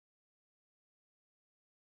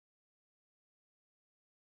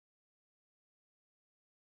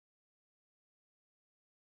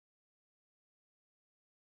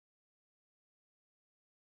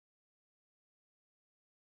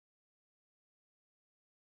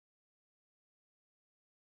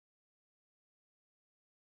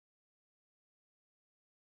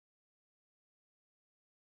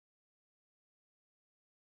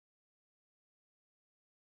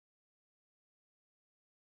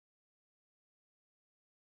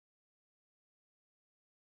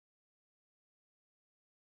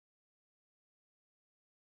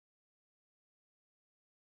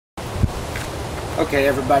Okay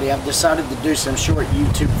everybody, I've decided to do some short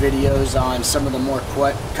YouTube videos on some of the more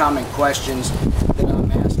common questions that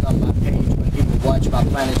I'm asked on my page when people watch my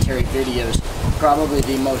planetary videos. Probably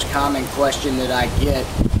the most common question that I get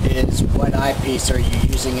is, what eyepiece are you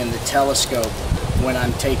using in the telescope when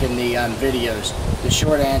I'm taking the videos? The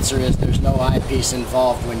short answer is there's no eyepiece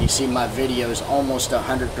involved when you see my videos almost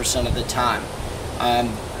 100% of the time. I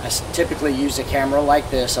typically use a camera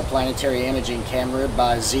like this, a planetary imaging camera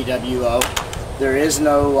by ZWO. There is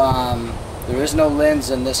no lens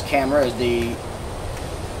in this camera.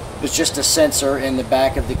 It's just a sensor in the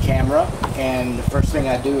back of the camera, and the first thing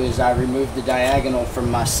I do is I remove the diagonal from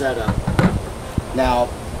my setup. Now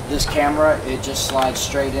this camera, it just slides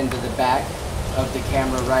straight into the back of the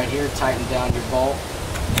camera right here. Tighten down your bolt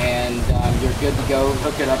and you're good to go.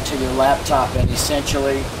 Hook it up to your laptop and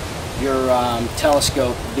essentially your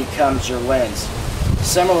telescope becomes your lens.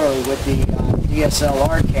 Similarly with the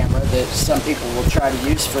DSLR camera that some people will try to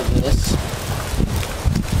use for this,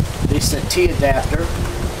 the T adapter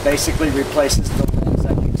basically replaces the lens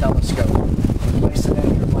of your telescope. Place it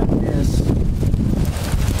in here like this.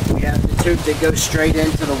 We have the tube that goes straight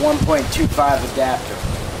into the 1.25 adapter.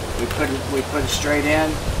 We put it straight in,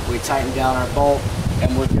 we tighten down our bolt,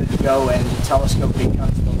 and we're good to go, and the telescope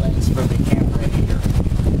becomes the lens for the camera in here.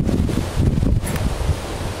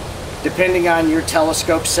 Depending on your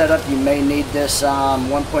telescope setup, you may need this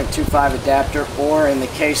 1.25 adapter, or in the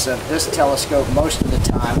case of this telescope, most of the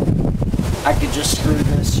time, I could just screw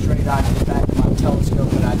this straight onto the back of my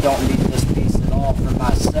telescope and I don't need this piece at all for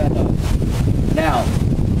my setup. Now,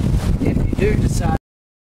 if you do decide